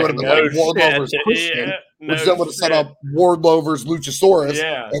 If they would have been like Wardlow versus Christian, which then would have set up Wardlow versus Luchasaurus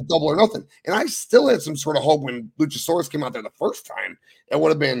at Double or Nothing. And I still had some sort of hope when Luchasaurus came out there the first time. It would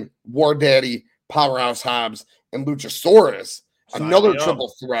have been War Daddy, Powerhouse Hobbs, and Luchasaurus. Another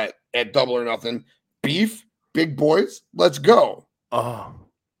triple threat at Double or Nothing. Beef, big boys, let's go. Oh.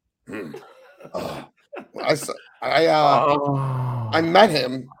 I met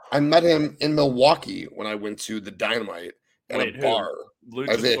him. I met him in Milwaukee when I went to the Dynamite at a bar.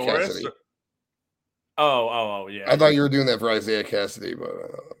 Isaiah Cassidy. Oh, yeah. I thought you were doing that for Isaiah Cassidy, but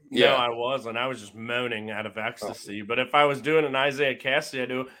no, I wasn't. I was just moaning out of ecstasy. But if I was doing an Isaiah Cassidy, I'd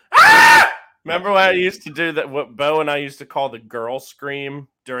do Remember when I used to do that? What Bo and I used to call the girl scream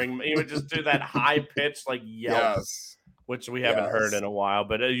during. He would just do that high pitched yelp, which we haven't heard in a while.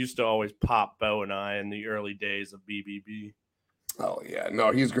 But it used to always pop Bo and I in the early days of BBB. Oh yeah,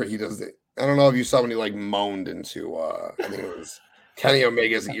 no, he's great. He does it. I don't know if you saw when he moaned into. I think it was Kenny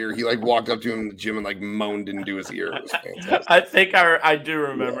Omega's ear. He walked up to him in the gym and moaned into his ear. It was fantastic. I think I do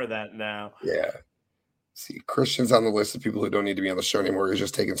remember that now. Yeah. See, Christian's on the list of people who don't need to be on the show anymore. He's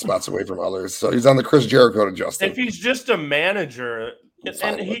just taking spots away from others. So he's on the Chris Jericho to Justin. If he's just a manager,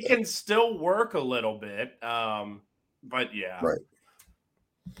 and he can still work a little bit. But yeah. Right.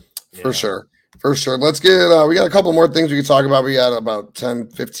 Yeah. For sure. Let's get, we got a couple more things we can talk about. We got about 10,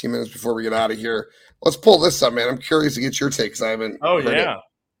 15 minutes before we get out of here. Let's pull this up, man. I'm curious to get your take because I haven't. Oh, yeah. It.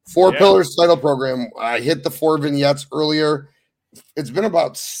 Four Pillars title program. I hit the 4 vignettes earlier. It's been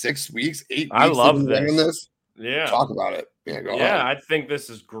about 6 weeks, 8 weeks. I love this. Yeah. Talk about it. Yeah, go ahead. I think this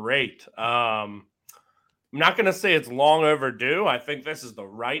is great. I'm not going to say it's long overdue. I think this is the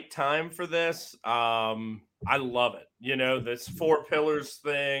right time for this. I love it. This 4 Pillars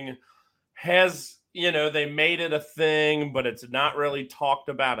thing has, they made it a thing, but it's not really talked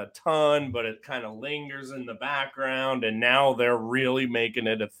about a ton, but it kind of lingers in the background. And now they're really making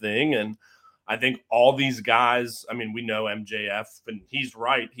it a thing. And I think all these guys, we know MJF, and he's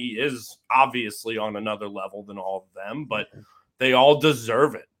right. He is obviously on another level than all of them, but they all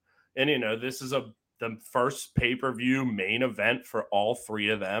deserve it. And, this is the first pay-per-view main event for all three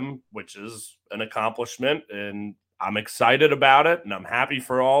of them, which is an accomplishment, and I'm excited about it, and I'm happy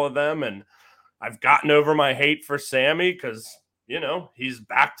for all of them, and I've gotten over my hate for Sammy because, he's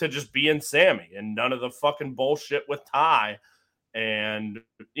back to just being Sammy and none of the fucking bullshit with Ty, and,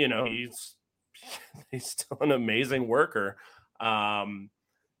 he's still an amazing worker.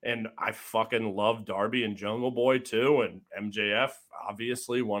 And I fucking love Darby and Jungle Boy too. And MJF,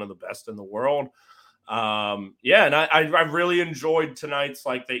 obviously one of the best in the world. And I really enjoyed tonight's,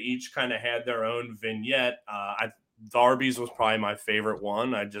 like, they each kind of had their own vignette. Darby's was probably my favorite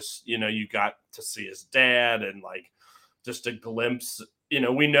one. I just, you got to see his dad and, like, just a glimpse.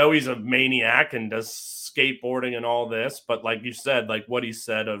 We know he's a maniac and does skateboarding and all this, but like you said, like what he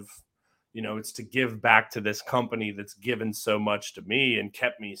said of, it's to give back to this company that's given so much to me and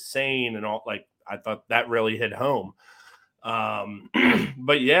kept me sane and all. Like, I thought that really hit home.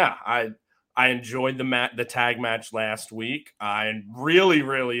 But yeah, I enjoyed the tag match last week. I really,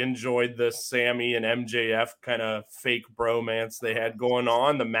 really enjoyed the Sammy and MJF kind of fake bromance they had going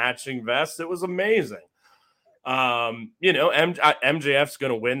on. The matching vests, it was amazing. MJF's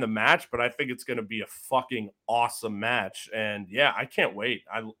going to win the match, but I think it's going to be a fucking awesome match. And yeah, I can't wait.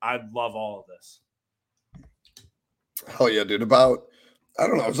 I love all of this. Hell yeah, dude. About, I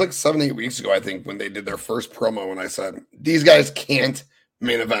don't know, it was like 7-8 weeks ago, I think, when they did their first promo, and I said, these guys can't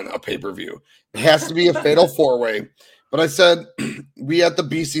main event a pay-per-view. It has to be a fatal four-way. But I said, we had the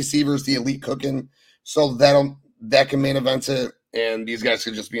BCC versus the Elite cooking, so that can main event it, and these guys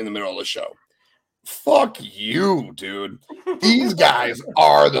could just be in the middle of the show. Fuck you, dude. These guys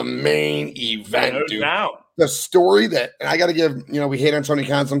are the main event, no dude. Doubt. The story that, and I got to give, we hate on Tony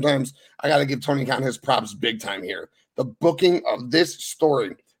Khan sometimes. I got to give Tony Khan his props big time here. The booking of this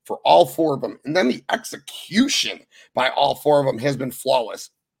story for all four of them, and then the execution by all four of them has been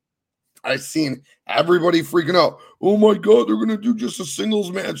flawless. I've seen everybody freaking out. Oh my God, they're going to do just a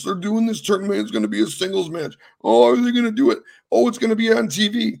singles match. They're doing this tournament. It's going to be a singles match. Oh, are they going to do it? Oh, it's going to be on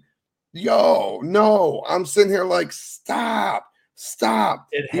TV. Yo, no, I'm sitting here like, stop.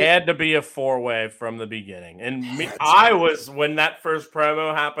 It had to be a four-way from the beginning. And when that first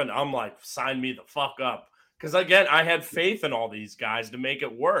promo happened, I'm like, sign me the fuck up. Because again, I had faith in all these guys to make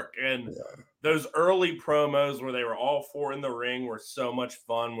it work. And those early promos where they were all four in the ring were so much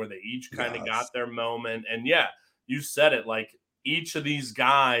fun, where they each kind of got their moment. And yeah, you said it, like, each of these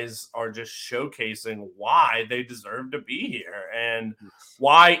guys are just showcasing why they deserve to be here and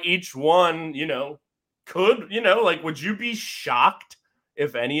why each one, could, like, would you be shocked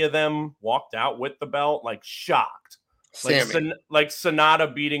if any of them walked out with the belt? Like, shocked. Sammy. Like Sonata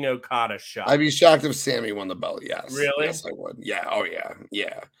beating Okada, shocked. I'd be shocked if Sammy won the belt, yes. Really? Yes, I would. Yeah, oh yeah,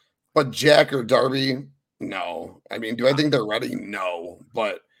 yeah. But Jack or Darby, no. I mean, do I think they're ready? No.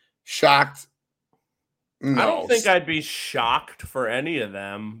 But shocked, no. I don't think I'd be shocked for any of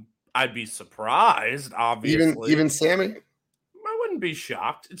them. I'd be surprised, obviously. Even Sammy? I wouldn't be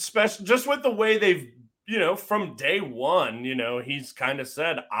shocked, especially just with the way they've, from day one, he's kind of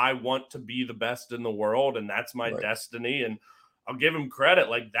said, I want to be the best in the world, and that's my destiny. And I'll give him credit.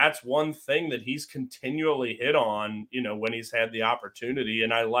 Like, that's one thing that he's continually hit on, when he's had the opportunity.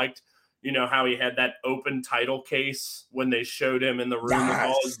 And I liked, how he had that open title case when they showed him in the room with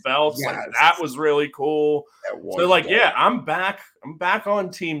all his belts. Yes. Like, that was really cool. So, like, yeah, I'm back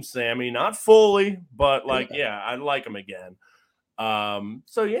on Team Sammy. Not fully, but like, yeah, I like him again.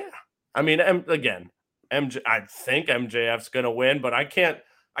 So yeah, I mean, again, I think MJF's going to win, but I can't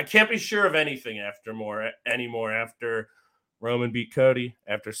be sure of anything anymore after Roman beat Cody,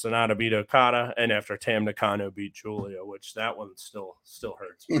 after Sonata beat Okada, and after Tam Nakano beat Julia, which that one still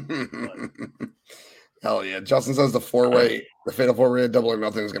hurts me. Hell yeah. Justin says the fatal four-way Double or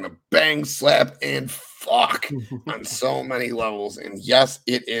Nothing is going to bang, slap, and fuck on so many levels. And yes,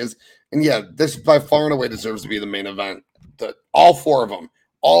 it is. And yeah, this by far and away deserves to be the main event. All four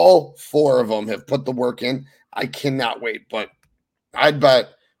of them have put the work in. I cannot wait, but I'd bet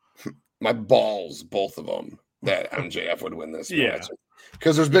my balls, both of them, that MJF would win this match.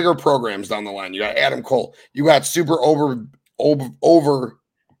 Because there's bigger programs down the line. You got Adam Cole. You got super over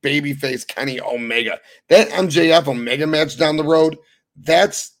babyface Kenny Omega. That MJF Omega match down the road,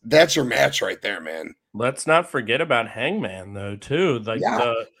 that's your match right there, man. Let's not forget about Hangman, though, too. Like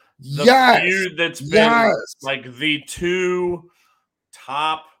the feud that's been like the two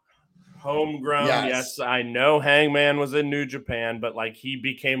top homegrown. Yes, I know Hangman was in New Japan, but like he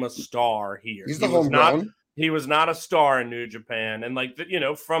became a star here. He's the homegrown. He was not a star in New Japan. And like,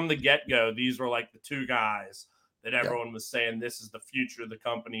 from the get-go, these were like the two guys that everyone was saying, this is the future of the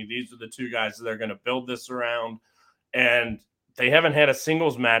company. These are the two guys that are going to build this around. And they haven't had a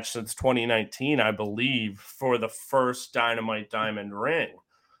singles match since 2019, I believe, for the first Dynamite Diamond ring.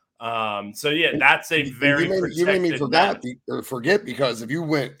 So yeah, that's a very you made me forget because if you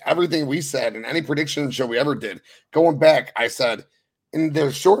went everything we said in any prediction show we ever did, going back, I said in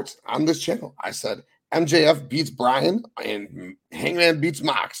their shorts on this channel, I said MJF beats Brian and Hangman beats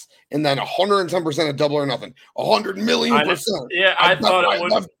Mox, and then 110% of Double or Nothing, 100,000,000%. Yeah, I thought it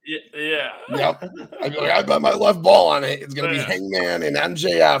would. Yeah. Yep. I bet my left ball on it. It's going to be Hangman and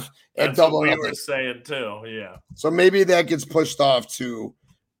MJF at Double or Nothing. We were saying too. Yeah. So maybe that gets pushed off to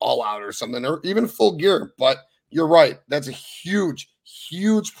All Out or something, or even Full Gear. But you're right. That's a huge,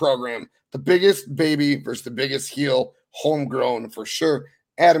 huge program. The biggest baby versus the biggest heel, homegrown for sure.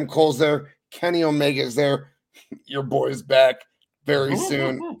 Adam Cole's there. Kenny Omega's there. Your boy's back very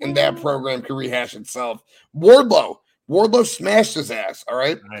soon, and that program can rehash itself. Wardlow smashed his ass, all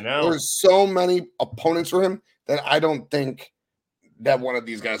right? I know. There's so many opponents for him that I don't think that one of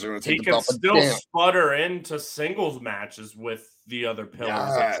these guys are going to take the belt. He can still sputter into singles matches with the other pillars.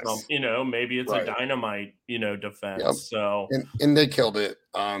 Yes. Maybe it's a Dynamite, defense. Yep. So and they killed it.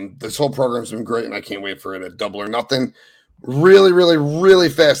 This whole program's been great, and I can't wait for it at Double or Nothing. Really, really, really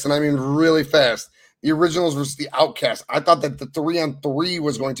fast, and I mean really fast. The Originals versus the Outcasts. I thought that the 3-on-3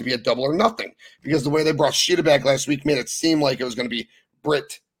 was going to be a Double or Nothing because the way they brought Sheeta back last week made it seem like it was going to be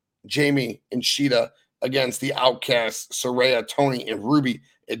Britt, Jamie, and Sheeta against the Outcasts, Saraya, Tony, and Ruby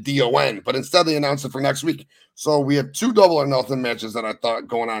at DON. But instead, they announced it for next week. So we have 2 Double or Nothing matches that I thought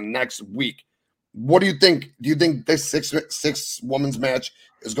going on next week. What do you think? Do you think this six women's match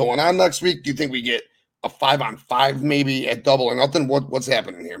is going on next week? Do you think we get a 5-on-5 maybe at Double or Nothing? What's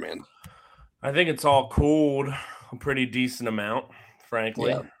happening here, man? I think it's all cooled a pretty decent amount,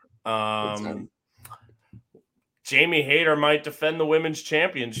 frankly. Yeah. Jamie Hayter might defend the women's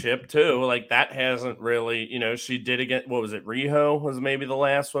championship too. Like that hasn't really, she did against, what was it? Riho was maybe the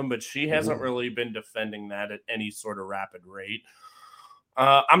last one, but she hasn't really been defending that at any sort of rapid rate.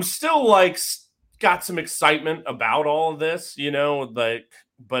 I'm still got some excitement about all of this,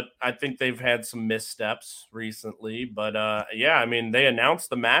 but I think they've had some missteps recently. But they announced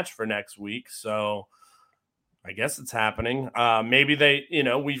the match for next week, so I guess it's happening. Maybe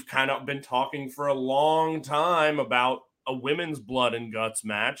we've kind of been talking for a long time about a women's blood and guts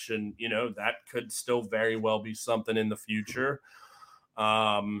match, and that could still very well be something in the future.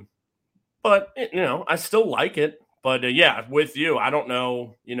 But I still like it. But with you, I don't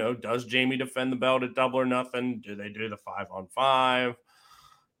know. Does Jamie defend the belt at Double or Nothing? Do they do the 5-on-5?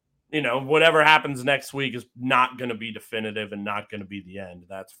 Whatever happens next week is not going to be definitive and not going to be the end.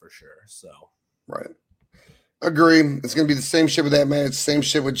 That's for sure. So, right. Agree. It's going to be the same shit with that match. Same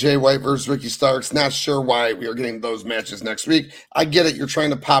shit with Jay White versus Ricky Starks. Not sure why we are getting those matches next week. I get it. You're trying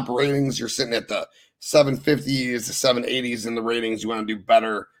to pop ratings. You're sitting at the 750s, the 780s in the ratings. You want to do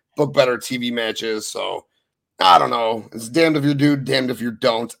better, book better TV matches. So, I don't know. It's damned if you do, damned if you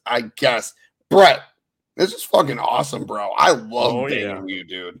don't, I guess. Brett, this is fucking awesome, bro. I love banging you,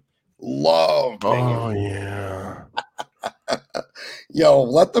 dude. Love banging you. Yeah. Yo,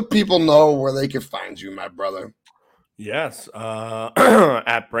 let the people know where they can find you, my brother. Yes.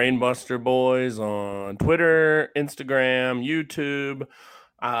 At Brainbuster Boys on Twitter, Instagram, YouTube.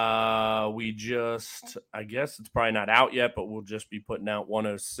 I guess it's probably not out yet, but we'll just be putting out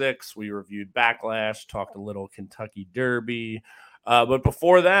 106. We reviewed Backlash, talked a little Kentucky Derby. But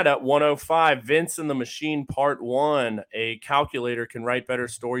before that, at 105, Vince and the Machine Part 1, a calculator can write better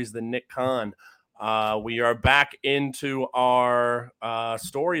stories than Nick Khan. We are back into our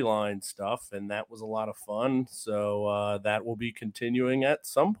storyline stuff, and that was a lot of fun. So that will be continuing at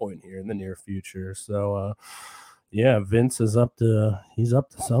some point here in the near future. So, Vince is up to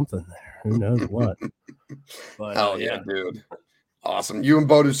something there. Who knows what? But, hell yeah, dude. Awesome. You and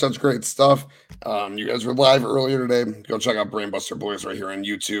Bo do such great stuff. You guys were live earlier today. Go check out Brainbuster Boys right here on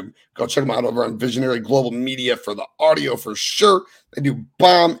YouTube. Go check them out over on Visionary Global Media for the audio for sure. They do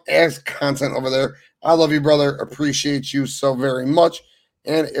bomb-ass content over there. I love you, brother. Appreciate you so very much.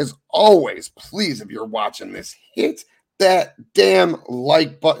 And as always, please, if you're watching this, hit that damn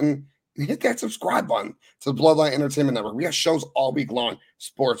like button. Hit that subscribe button to the Bloodline Entertainment Network. We got shows all week long.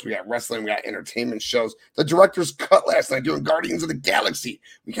 Sports, we got wrestling, we got entertainment shows. The director's cut last night doing Guardians of the Galaxy.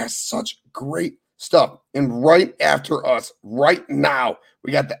 We got such great stuff. And right after us, right now,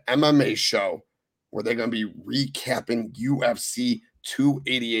 we got the MMA show where they're going to be recapping UFC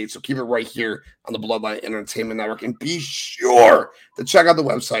 288. So keep it right here on the Bloodline Entertainment Network. And be sure to check out the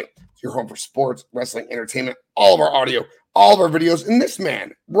website. It's your home for sports, wrestling, entertainment, all of our audio, all of our videos. And this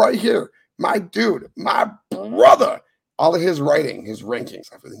man right here, my dude, my brother, all of his writing, his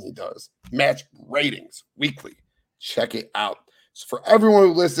rankings, everything he does, match ratings weekly. check it out. So for everyone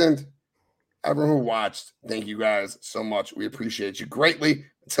who listened, everyone who watched, thank you guys so much. We appreciate you greatly.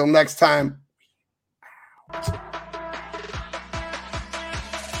 Until next time.